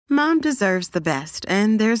Mom deserves the best,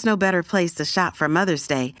 and there's no better place to shop for Mother's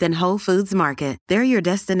Day than Whole Foods Market. They're your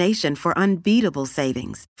destination for unbeatable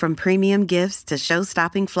savings, from premium gifts to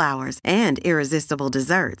show-stopping flowers and irresistible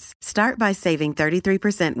desserts. Start by saving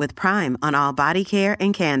 33% with Prime on all body care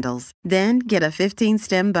and candles. Then get a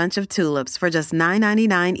 15-stem bunch of tulips for just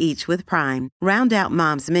 $9.99 each with Prime. Round out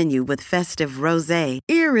Mom's menu with festive rosé,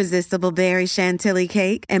 irresistible berry chantilly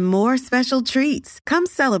cake, and more special treats. Come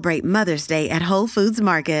celebrate Mother's Day at Whole Foods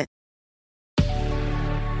Market.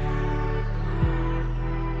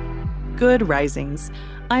 Good risings.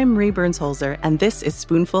 I'm Ree Burns-Holzer, and this is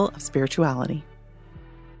Spoonful of Spirituality.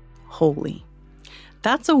 Holy.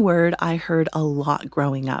 That's a word I heard a lot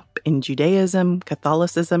growing up in Judaism,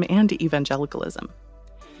 Catholicism, and evangelicalism.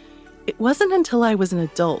 It wasn't until I was an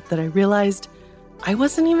adult that I realized I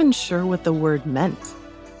wasn't even sure what the word meant,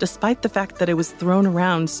 despite the fact that it was thrown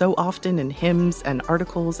around so often in hymns and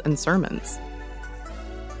articles and sermons.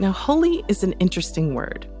 Now, holy is an interesting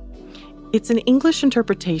word. It's an English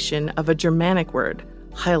interpretation of a Germanic word,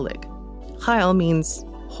 heilig. Heil means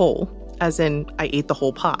whole, as in I ate the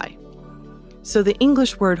whole pie. So the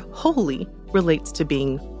English word holy relates to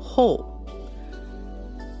being whole.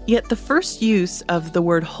 Yet the first use of the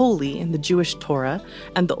word holy in the Jewish Torah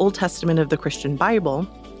and the Old Testament of the Christian Bible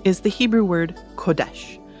is the Hebrew word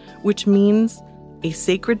kodesh, which means a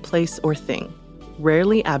sacred place or thing,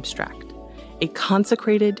 rarely abstract, a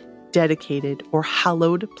consecrated, dedicated, or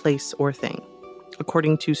hallowed place or thing,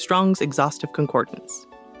 according to Strong's Exhaustive Concordance.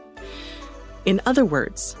 In other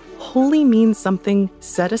words, holy means something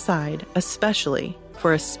set aside especially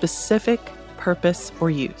for a specific purpose or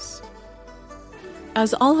use.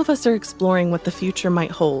 As all of us are exploring what the future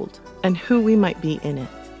might hold and who we might be in it,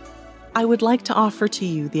 I would like to offer to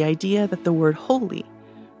you the idea that the word holy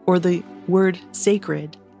or the word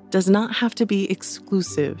sacred does not have to be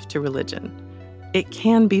exclusive to religion. It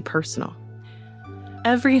can be personal.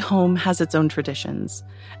 Every home has its own traditions,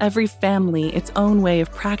 every family its own way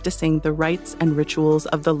of practicing the rites and rituals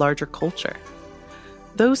of the larger culture.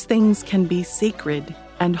 Those things can be sacred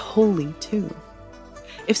and holy too.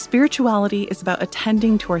 If spirituality is about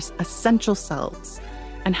attending to our essential selves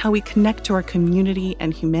and how we connect to our community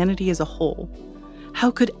and humanity as a whole,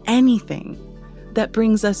 how could anything that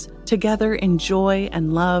brings us together in joy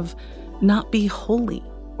and love not be holy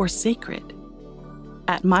or sacred?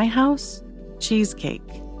 At my house, cheesecake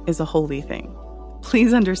is a holy thing.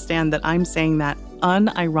 Please understand that I'm saying that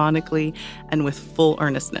unironically and with full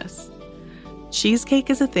earnestness. Cheesecake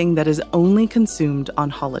is a thing that is only consumed on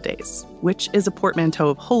holidays, which is a portmanteau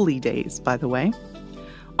of holy days, by the way,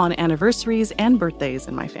 on anniversaries and birthdays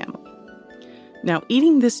in my family. Now,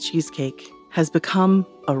 eating this cheesecake has become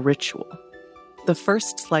a ritual. The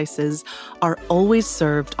first slices are always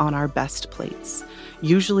served on our best plates,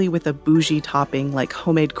 usually with a bougie topping like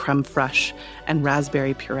homemade creme fraiche and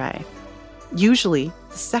raspberry puree. Usually,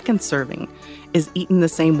 the second serving is eaten the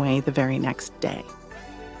same way the very next day.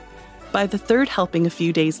 By the third helping a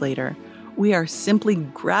few days later, we are simply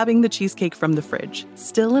grabbing the cheesecake from the fridge,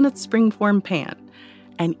 still in its springform pan,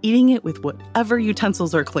 and eating it with whatever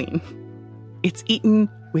utensils are clean. It's eaten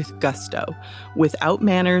with gusto, without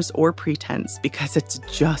manners or pretense, because it's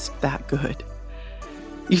just that good.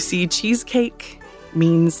 You see, cheesecake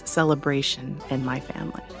means celebration in my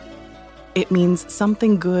family. It means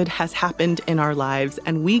something good has happened in our lives,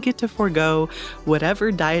 and we get to forego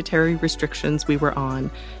whatever dietary restrictions we were on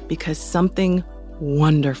because something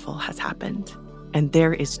wonderful has happened, and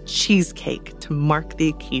there is cheesecake to mark the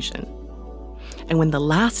occasion. And when the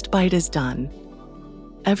last bite is done,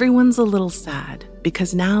 everyone's a little sad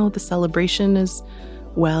because now the celebration is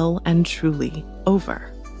well and truly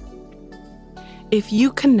over. If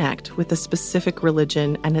you connect with a specific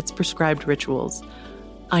religion and its prescribed rituals,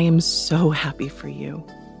 I am so happy for you.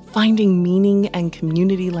 Finding meaning and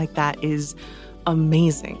community like that is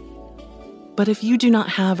amazing. But if you do not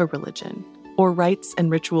have a religion or rites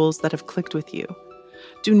and rituals that have clicked with you,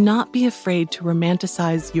 do not be afraid to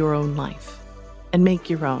romanticize your own life and make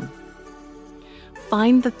your own.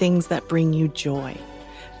 Find the things that bring you joy,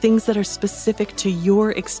 things that are specific to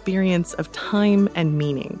your experience of time and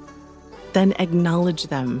meaning. Then acknowledge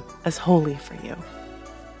them as holy for you.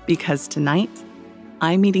 Because tonight,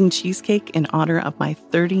 I'm eating cheesecake in honor of my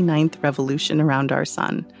 39th revolution around our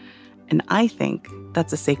sun, and I think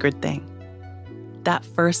that's a sacred thing. That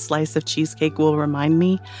first slice of cheesecake will remind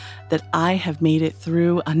me that I have made it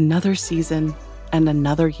through another season and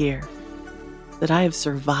another year, that I have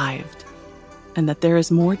survived, and that there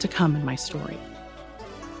is more to come in my story.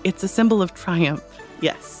 It's a symbol of triumph,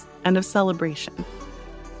 yes, and of celebration.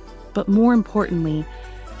 But more importantly,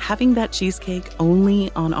 having that cheesecake only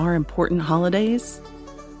on our important holidays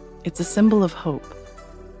It's a symbol of hope.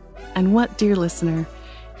 And what, dear listener,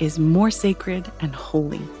 is more sacred and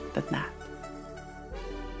holy than that?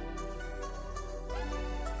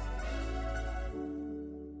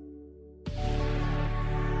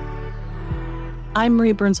 I'm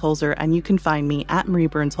Marie Burns-Holzer, and you can find me at Marie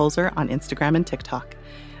Burns-Holzer on Instagram and TikTok.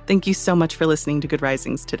 Thank you so much for listening to Good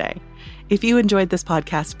Risings today. If you enjoyed this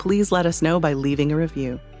podcast, please let us know by leaving a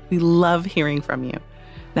review. We love hearing from you.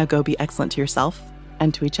 Now go be excellent to yourself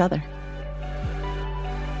and to each other.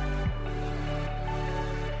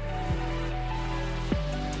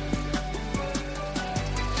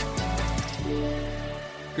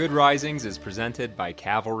 Good Risings is presented by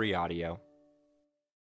Cavalry Audio.